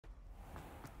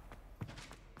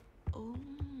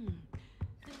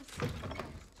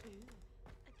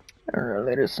Alright,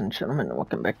 ladies and gentlemen,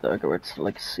 welcome back to Hogwarts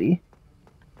Legacy.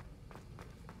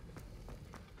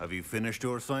 Have you finished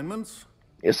your assignments?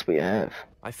 Yes, we have.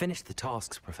 I finished the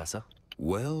tasks, Professor.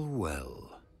 Well,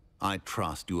 well. I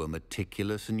trust you are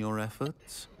meticulous in your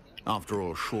efforts. After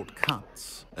all,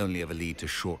 shortcuts only ever lead to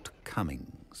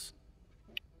shortcomings.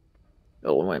 It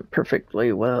all went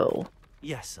perfectly well.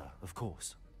 Yes, sir, of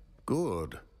course.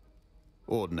 Good.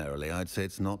 Ordinarily, I'd say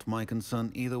it's not my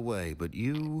concern either way, but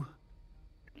you...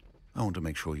 I want to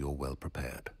make sure you're well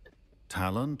prepared.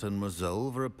 Talent and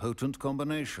resolve are a potent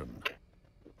combination.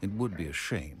 It would be a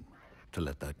shame to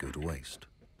let that go to waste.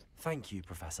 Thank you,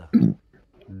 Professor.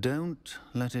 Don't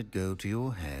let it go to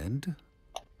your head.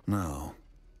 Now,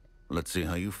 let's see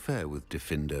how you fare with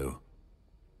Diffindo.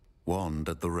 Wand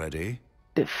at the ready.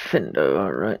 Diffindo,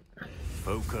 alright.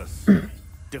 Focus.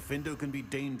 Diffindo can be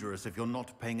dangerous if you're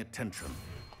not paying attention.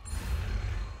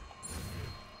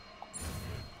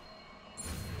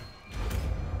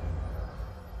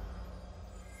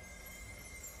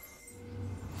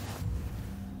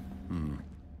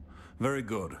 Very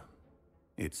good.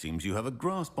 It seems you have a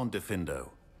grasp on Diffindo.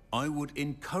 I would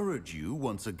encourage you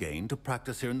once again to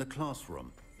practice here in the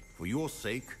classroom, for your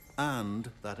sake and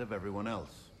that of everyone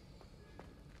else.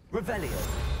 Revelio.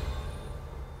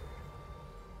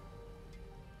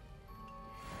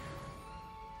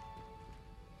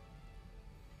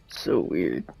 So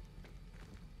weird.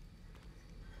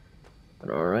 But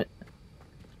alright.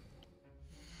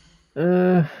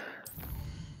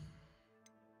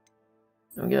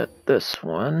 We got this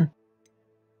one.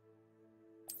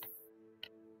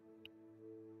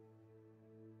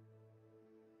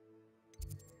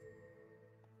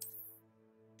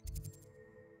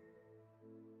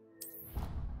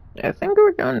 I think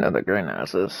we're going to the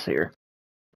greenhouses here.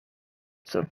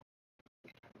 So,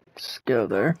 let's go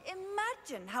there.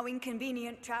 Imagine how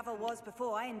inconvenient travel was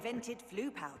before I invented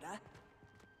flu powder.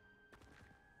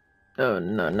 Oh,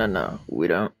 no, we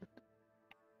don't.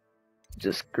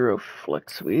 Just grow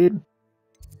fluxweed.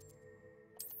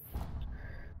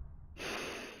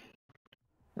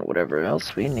 Whatever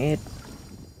else we need.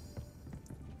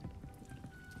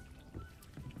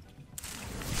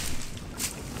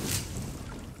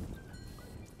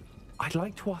 I'd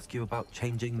like to ask you about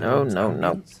changing the No.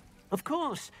 ambience. Of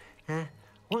course.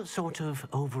 What sort of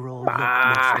overall look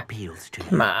most appeals to you?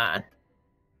 Come on.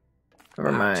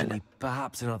 Never mind. Actually,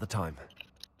 perhaps another time.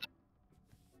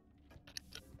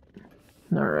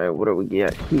 Alright, what do we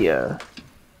get here?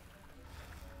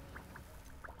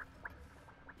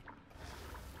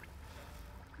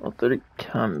 Well, 30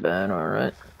 combat,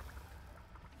 alright.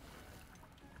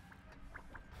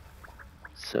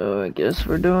 So I guess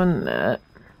we're doing that.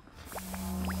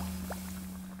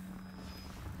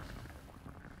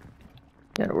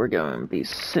 Yeah, we're going to be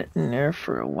sitting there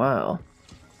for a while.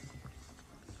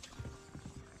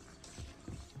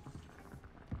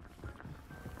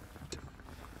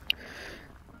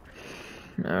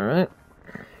 Alright.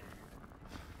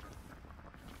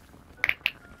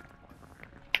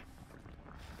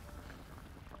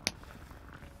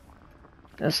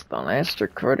 That's the last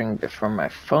recording before my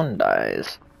phone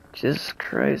dies. Jesus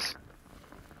Christ.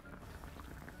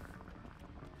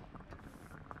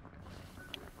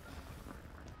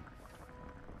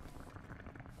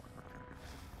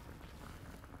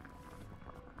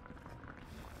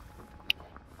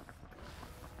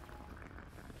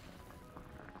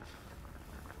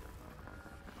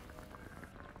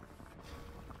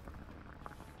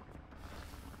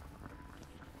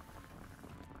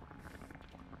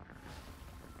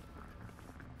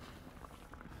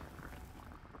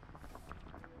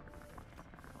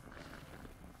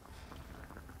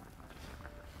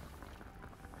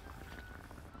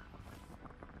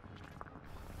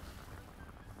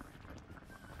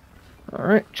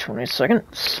 Alright, 20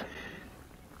 seconds.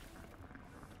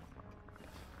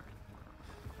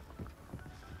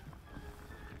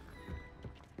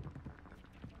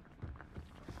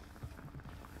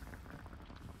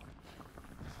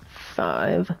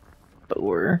 Five,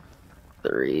 4,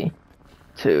 3,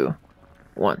 2,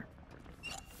 1.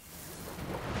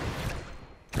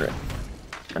 Right.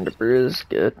 Underbrew is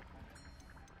good.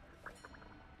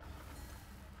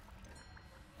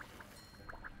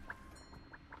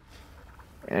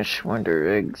 Ash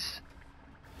Wonder Eggs.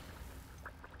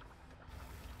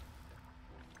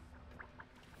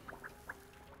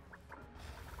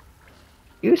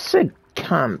 You said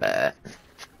combat.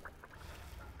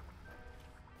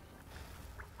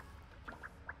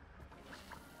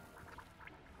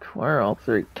 Acquire all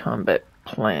 3 combat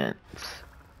plants.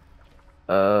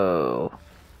 Oh.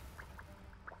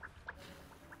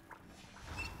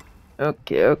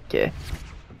 Okay, okay.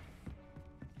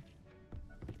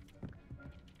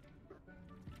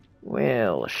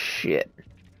 Well, shit.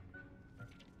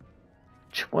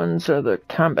 Which ones are the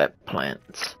combat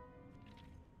plants?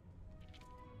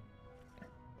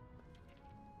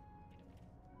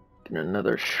 Get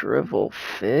another shrivel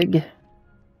fig.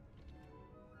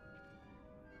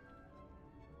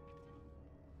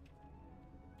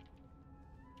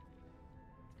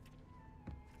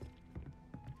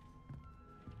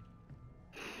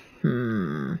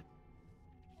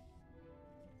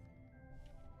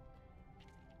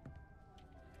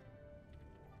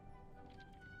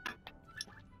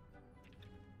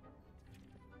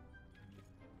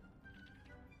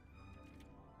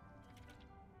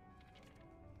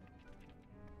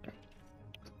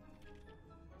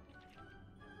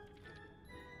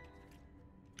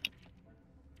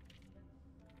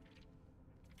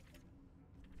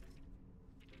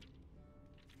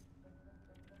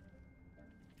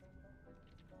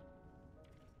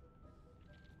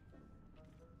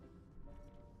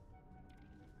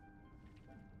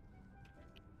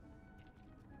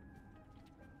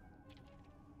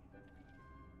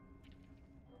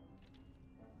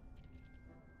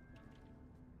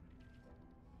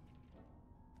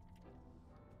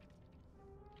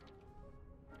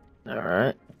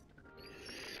 Alright.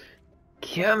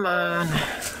 Come on.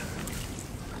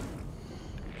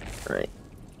 Right.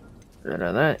 Rid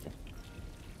of that.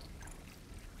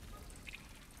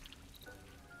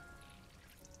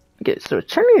 Okay, so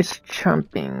Chinese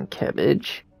chomping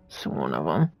cabbage is one of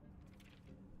them.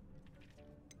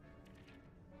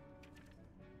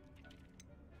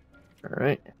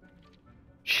 Alright.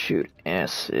 Shoot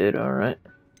acid, alright.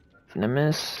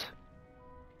 Venomous.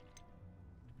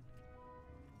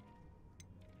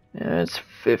 Yeah, it's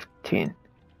 15.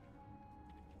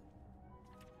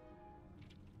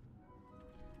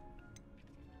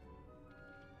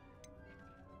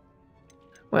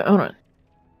 Wait, hold on.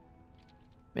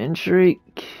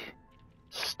 Mandrake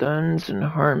stuns and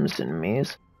harms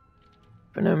enemies.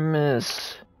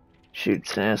 Venomous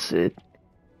shoots acid.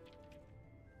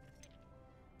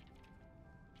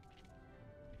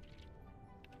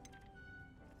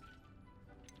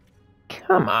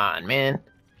 Come on, man.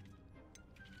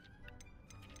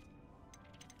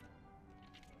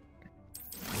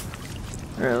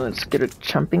 Alright, let's get a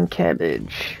chomping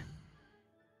cabbage.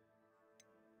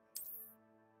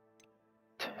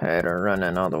 Tired of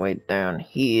running all the way down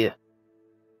here.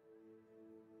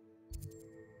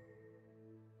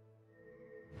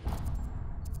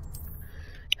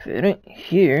 If it ain't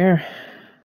here,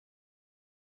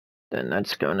 then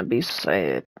that's gonna be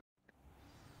sad.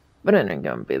 But it ain't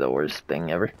gonna be the worst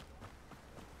thing ever.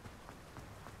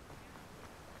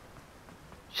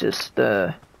 Just,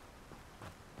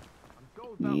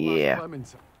 yeah.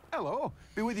 Hello,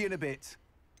 be with you in a bit.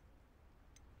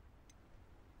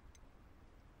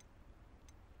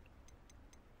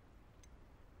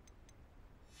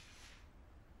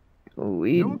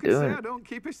 We No one can say I don't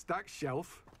keep a stacked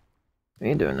shelf.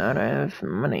 We do not have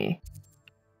money.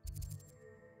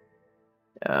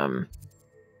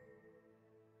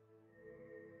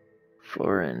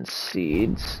 Foreign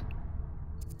seeds.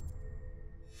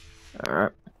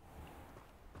 Alright.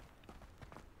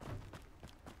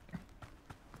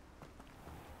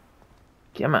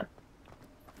 Come on.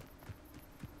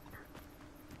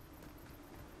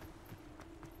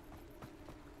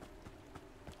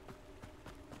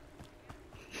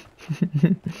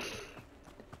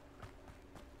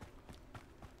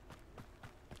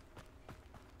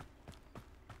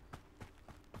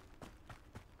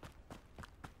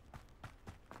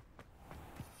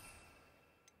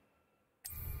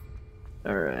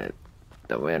 Alright,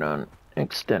 that way I don't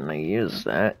accidentally use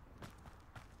that.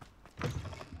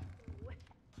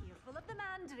 Careful of the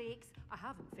mandrakes. I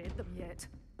haven't fed them yet.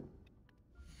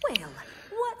 Well,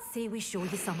 what say we show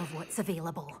you some of what's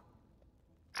available?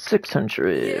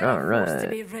 600, You're a force to alright.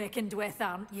 be reckoned with,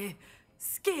 aren't you?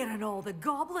 Scaring all the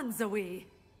goblins away.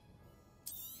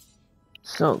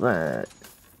 Sell that.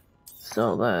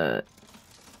 Sell that.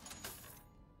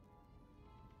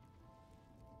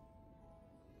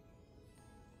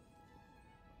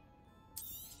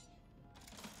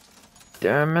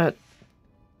 Damn it.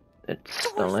 It's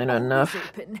still ain't Door's enough. always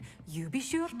open. You be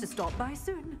sure to stop by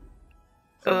soon.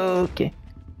 Okay.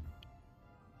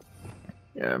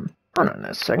 Hold on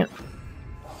a second.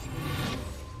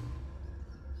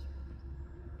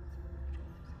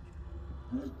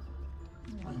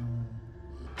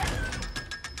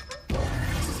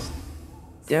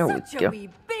 There we Such go. a wee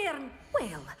bairn.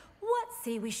 Well, what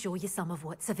say we show you some of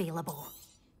what's available?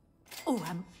 Oh,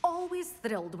 I'm always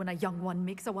thrilled when a young one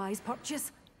makes a wise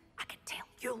purchase. I can tell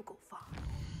You'll go far.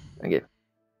 Okay.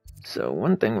 So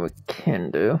one thing we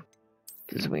can do,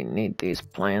 because we need these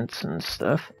plants and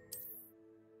stuff,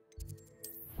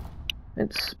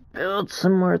 let's build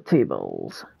some more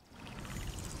tables.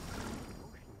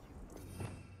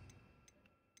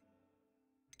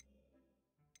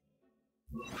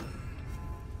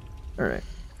 Alright.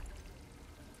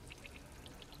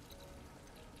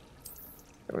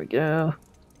 There we go.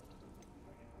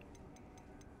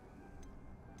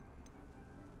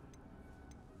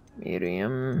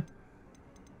 Medium.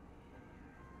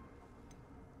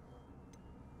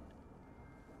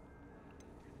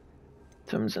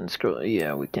 Tums and scroll.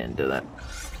 Yeah, we can't do that.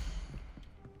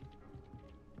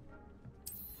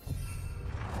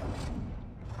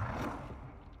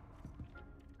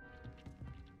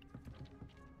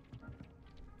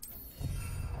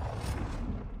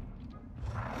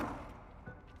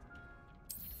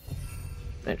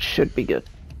 It should be good.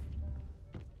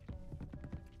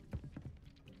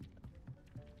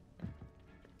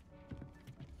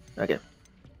 Okay.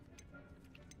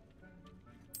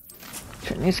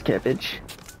 Chinese cabbage.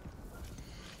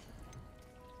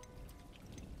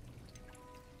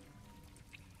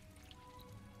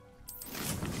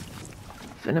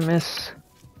 Venomous.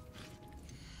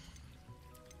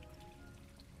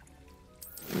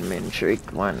 Mandrake,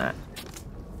 why not?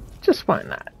 Just why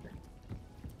not?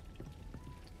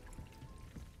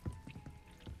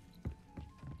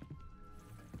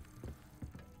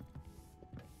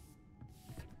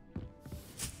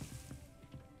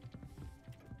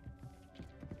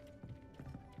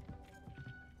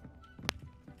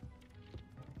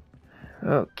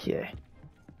 Okay.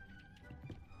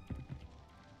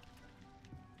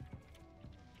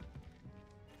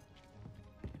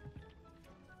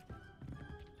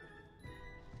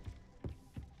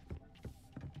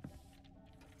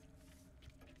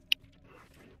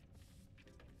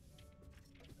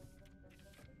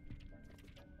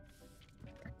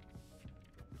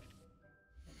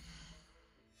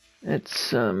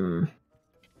 It's, God,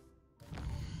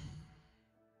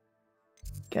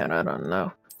 I don't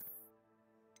know.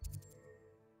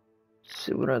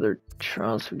 See what other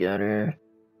trials we got here.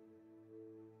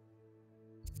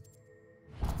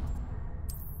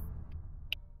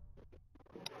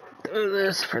 Do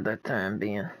this for the time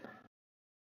being.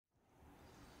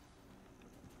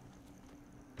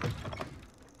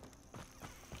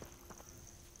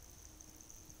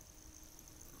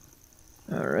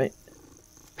 Alright.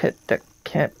 Pet the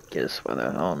cat, guess what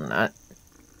the hell not.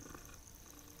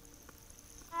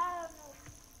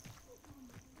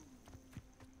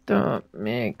 Don't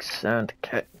make sound,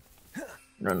 cat. I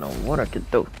don't know what I could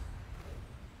do.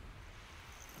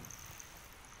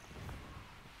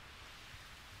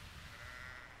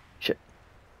 Shit.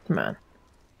 Come on.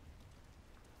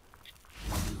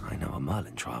 I know a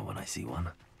Merlin trial when I see one.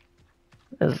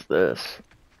 What is this?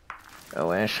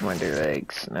 Oh, ash wonder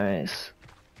eggs. Nice.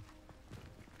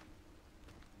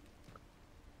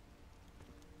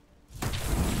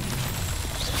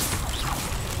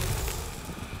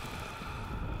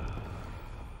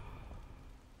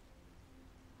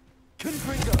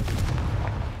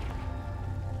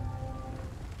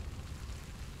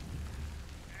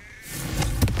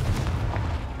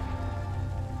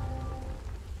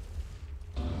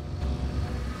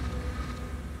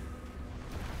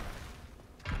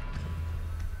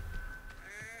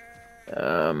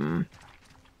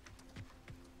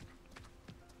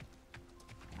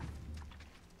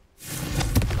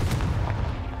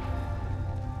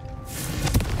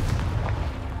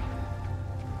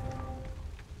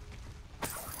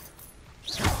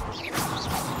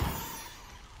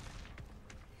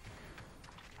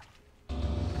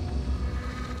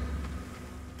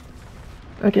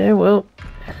 Okay, well.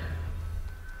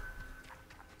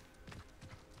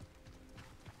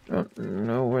 Don't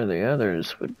know where the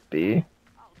others would be.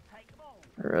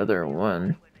 Or other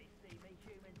one.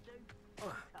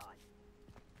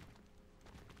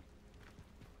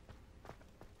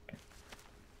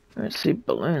 I see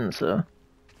balloons though.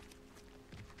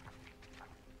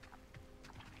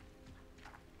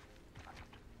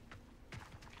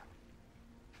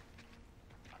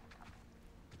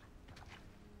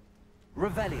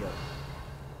 Revelio.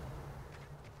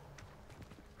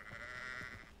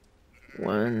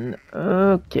 One.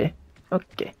 Okay.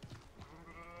 Okay.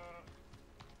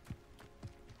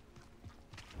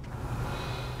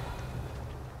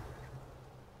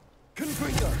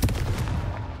 Confringo.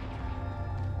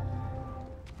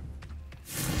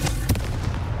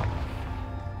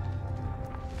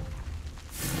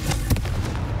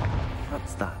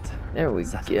 What's that? There we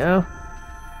go.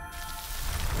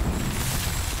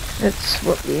 It's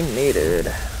what we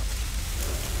needed.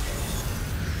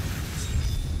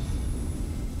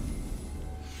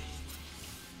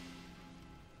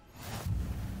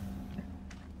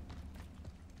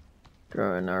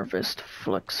 and harvest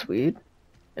fluxweed.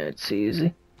 It's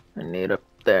easy. I need up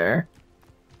there.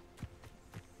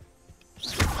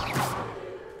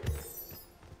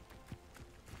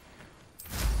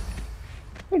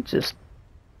 I just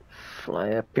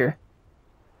fly up here.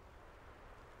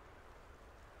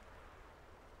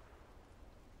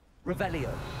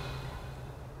 Revelio.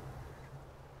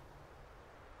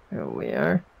 Here we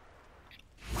are.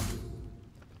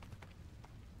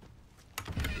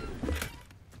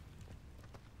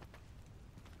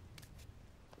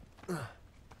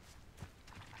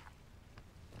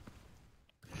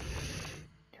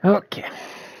 Okay.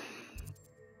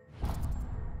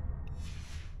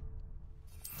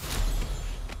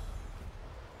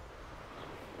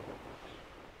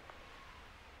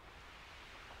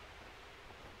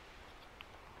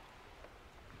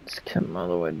 Let's come all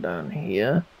the way down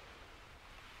here.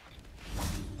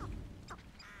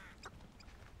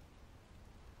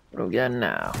 What do we got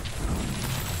now?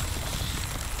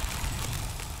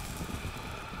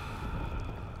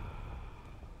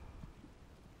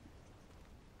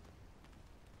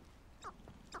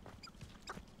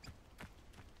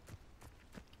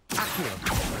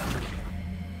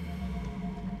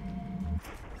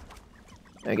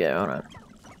 Okay, hold on.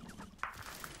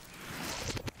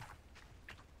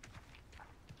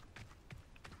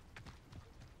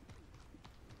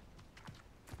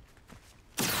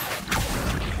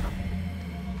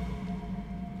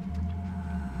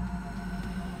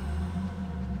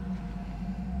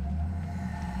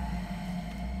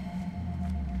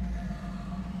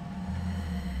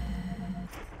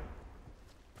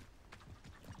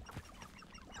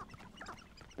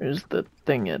 Where's the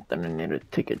thing at that I need a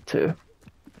ticket to?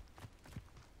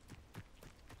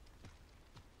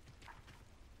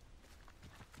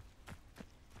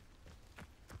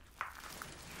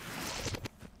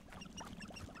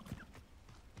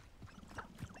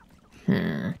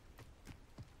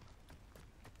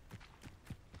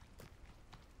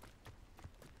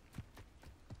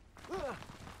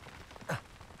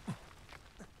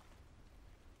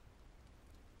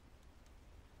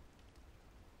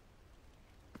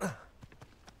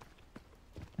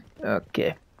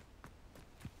 Okay.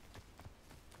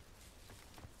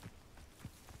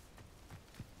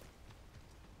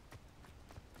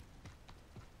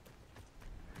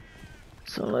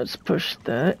 So let's push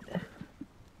that.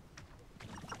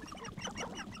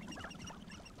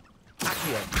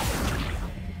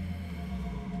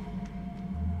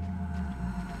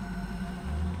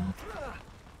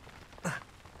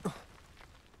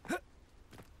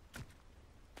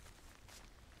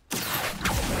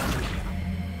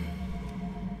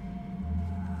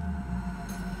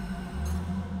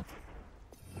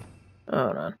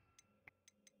 Hold on.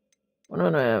 What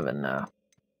do I have in now?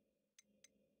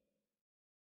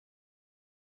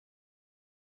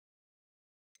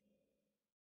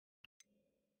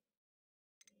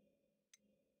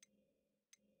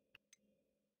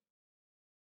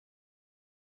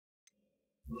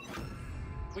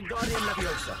 Wingardium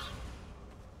Leviosa.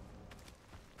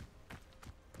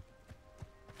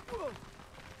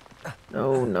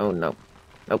 No, no, no.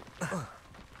 Nope.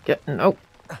 Get, nope.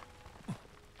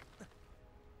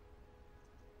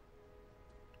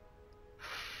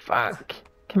 Fuck.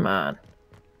 Come on.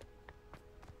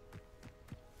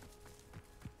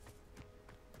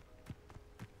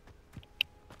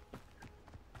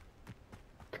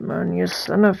 Come on, you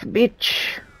son of a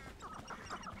bitch.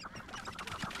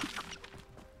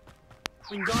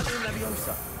 Wingardium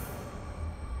Leviosa.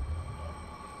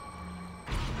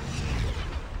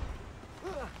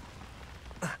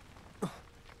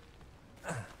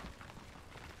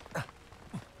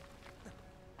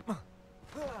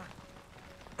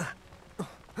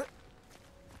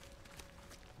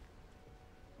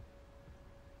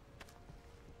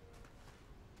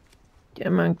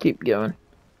 Come on, keep going.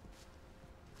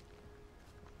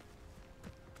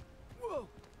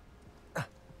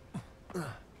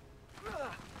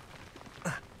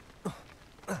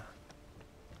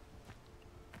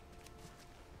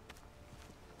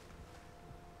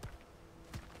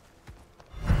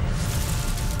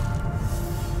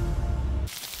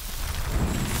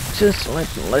 Just like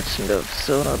Legend of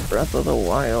Zelda Breath of the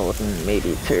Wild and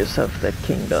maybe Tears of the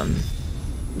Kingdom.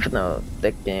 Even though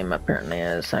that game apparently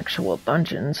has actual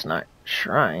dungeons, not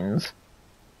shrines.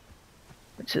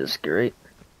 Which is great.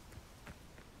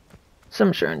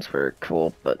 Some shrines were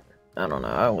cool, but I don't know,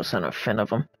 I wasn't a fan of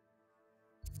them.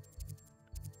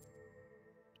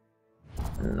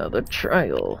 Another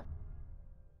trial.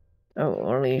 Oh,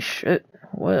 holy shit,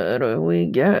 what do we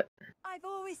get? I've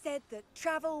always said that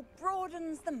travel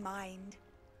broadens the mind.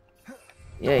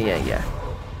 Yeah.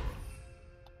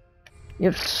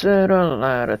 You've said a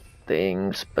lot of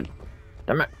things, but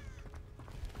damn it.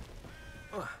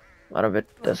 A lot of it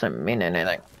doesn't mean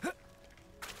anything.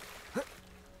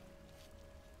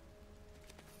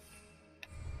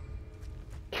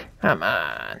 Come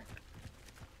on.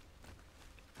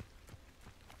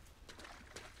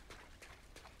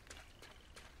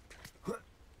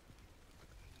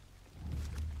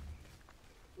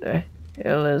 The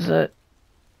hell is it?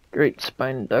 Great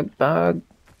spine dug dog.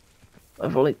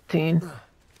 Level 18.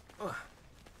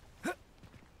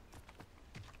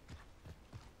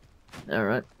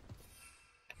 Alright.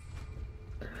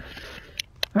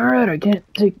 Alright, I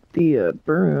can't take the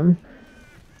broom.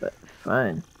 But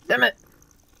fine. Damn it!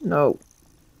 No.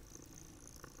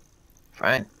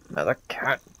 Fine. Another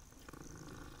cat.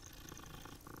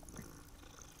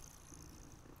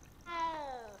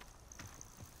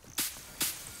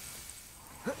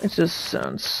 It just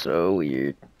sounds so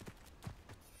weird.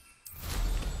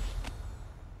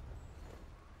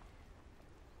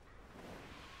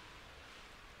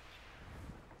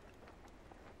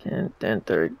 Can't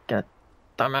enter. God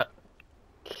damn it.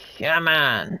 Come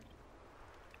on.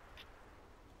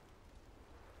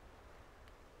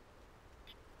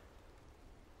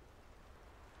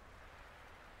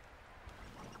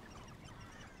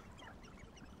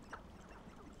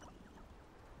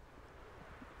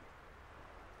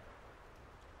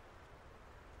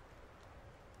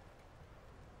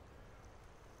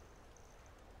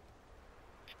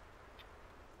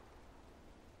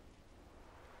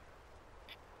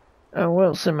 Oh, what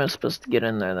else am I supposed to get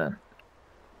in there then?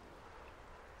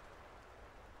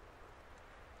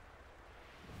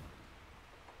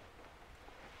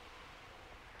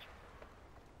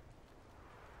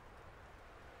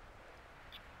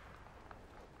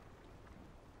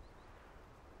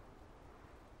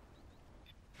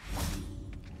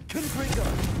 Confringo!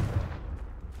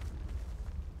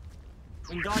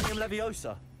 Wingardium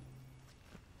Leviosa!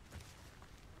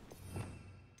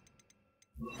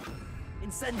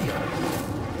 Incendio!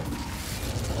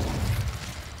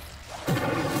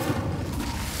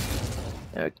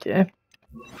 Okay.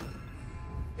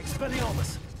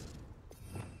 Expelliarmus!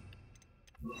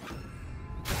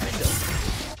 Diffindo!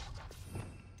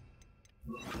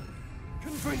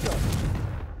 Confringo!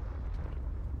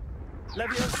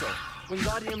 Leviosa!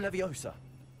 Wingardium Leviosa!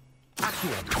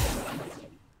 Accio!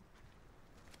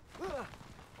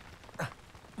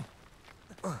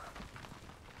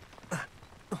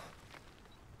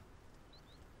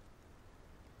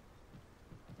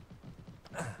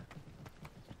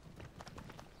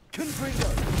 Confringo!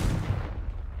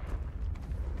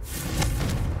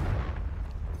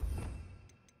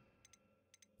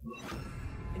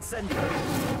 Incendio!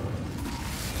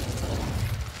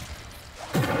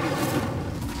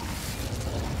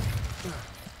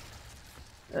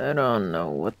 I don't know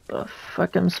what the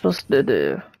fuck I'm supposed to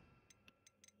do.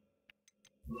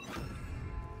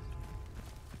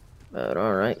 But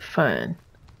alright, fine.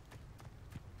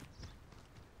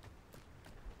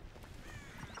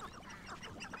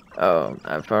 Oh,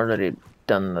 I've already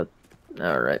done the...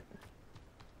 Alright.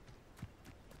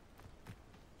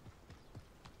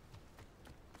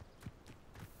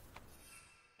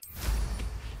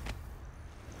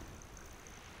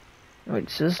 We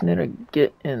just need to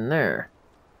get in there.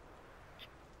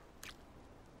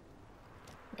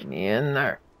 Get me in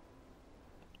there.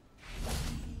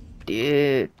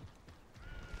 Dude.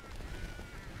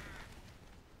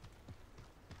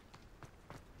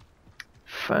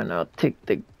 Fine, I'll take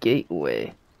the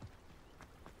gateway.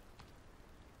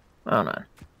 Hold on.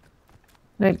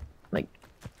 Like,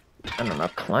 I don't know,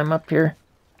 climb up here?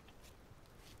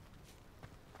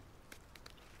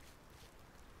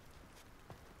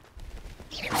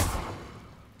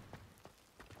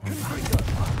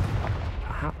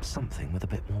 Perhaps something with a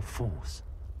bit more force.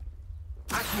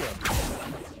 Accio!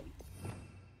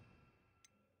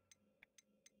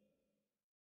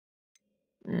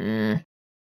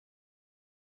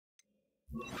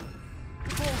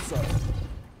 Corso!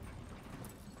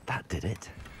 That did it.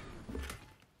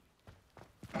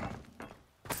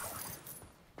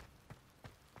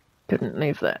 Couldn't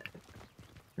leave that.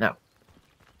 No.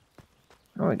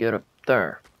 How do we get up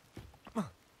there?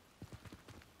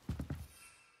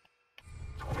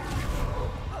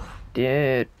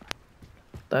 Dude.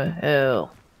 The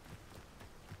hell?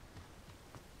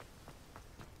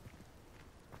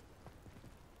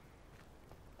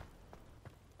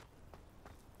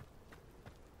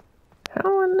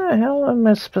 How in the hell am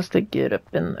I supposed to get up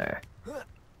in there?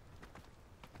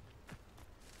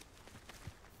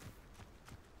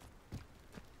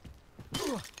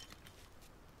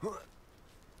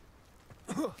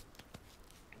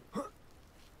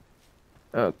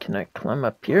 Oh, can I climb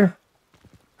up here?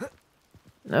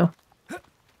 No.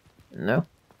 No.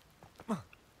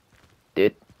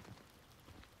 Did.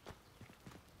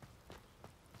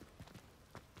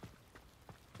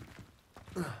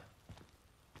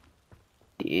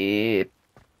 Did.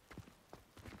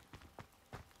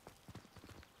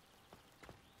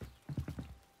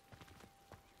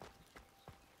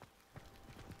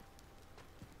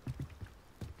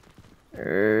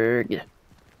 Yeah.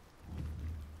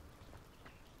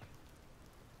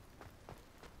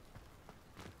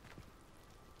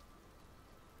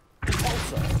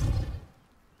 Repulsor.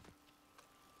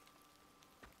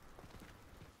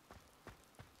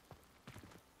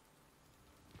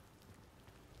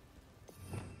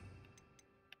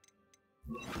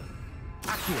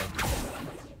 Accio.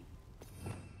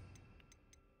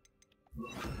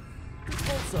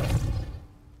 Repulsor.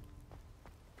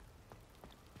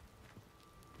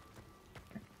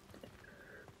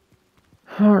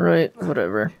 Alright,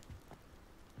 whatever.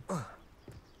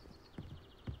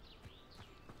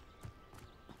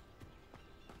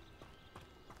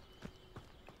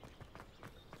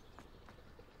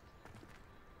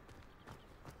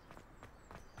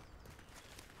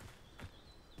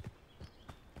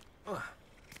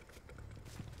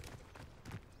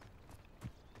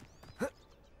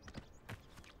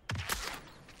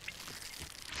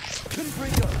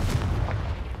 Confringo.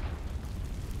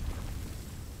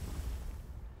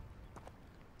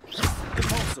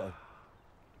 Repulsor.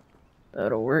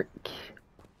 That'll work.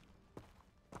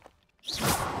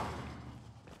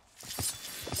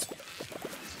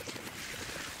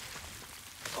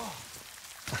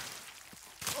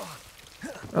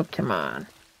 Oh, come on.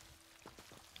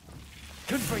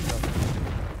 Confringo.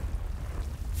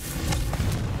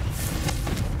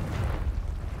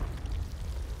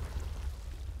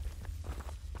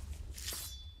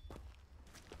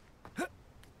 At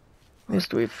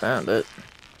least we found it.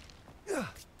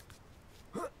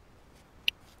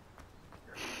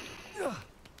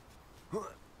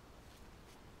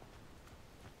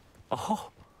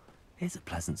 Oh, here's a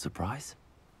pleasant surprise.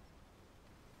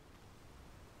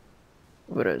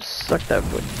 Would have sucked up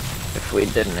if we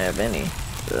didn't have any.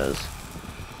 Does.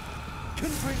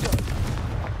 Confringo.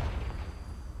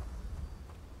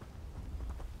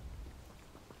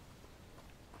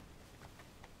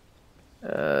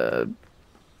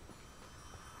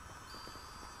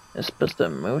 I'm supposed to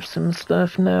move some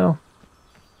stuff now?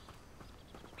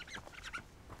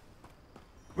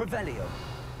 Revelio.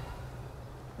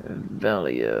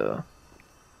 Valio.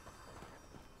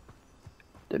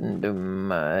 Didn't do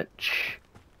much.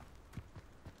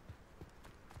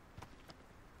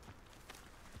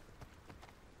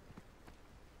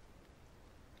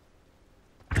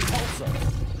 Repulsor.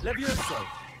 Levioso.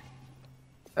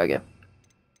 Okay.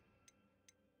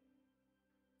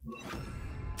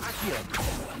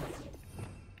 Accio.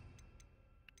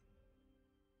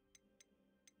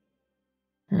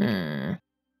 Hmm.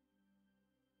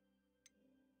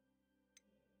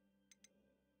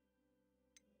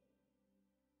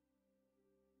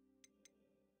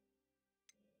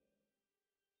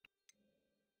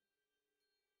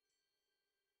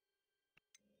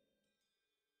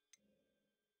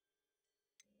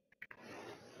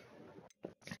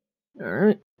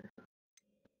 Alright.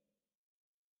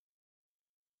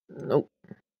 Nope.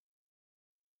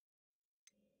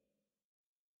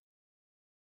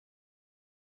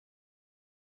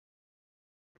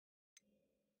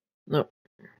 Nope.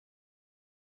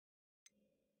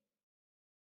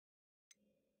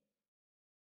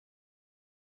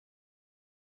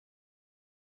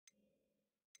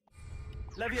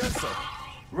 Levioso.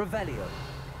 Revelio.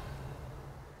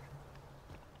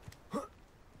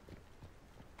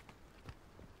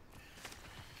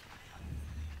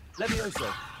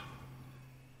 Levioso.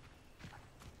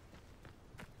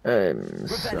 I'm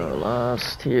so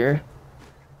lost here.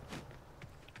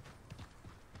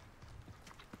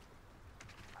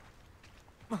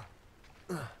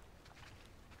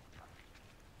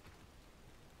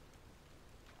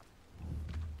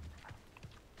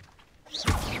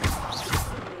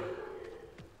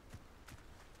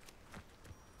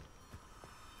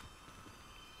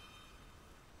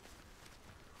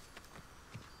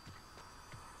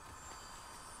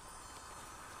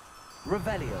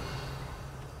 Revelio.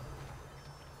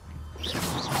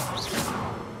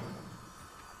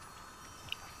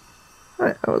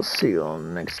 Alright, I will see you all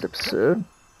next episode.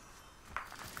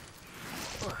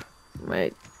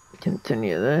 Might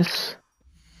continue this.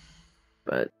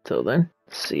 But till then,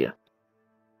 see ya.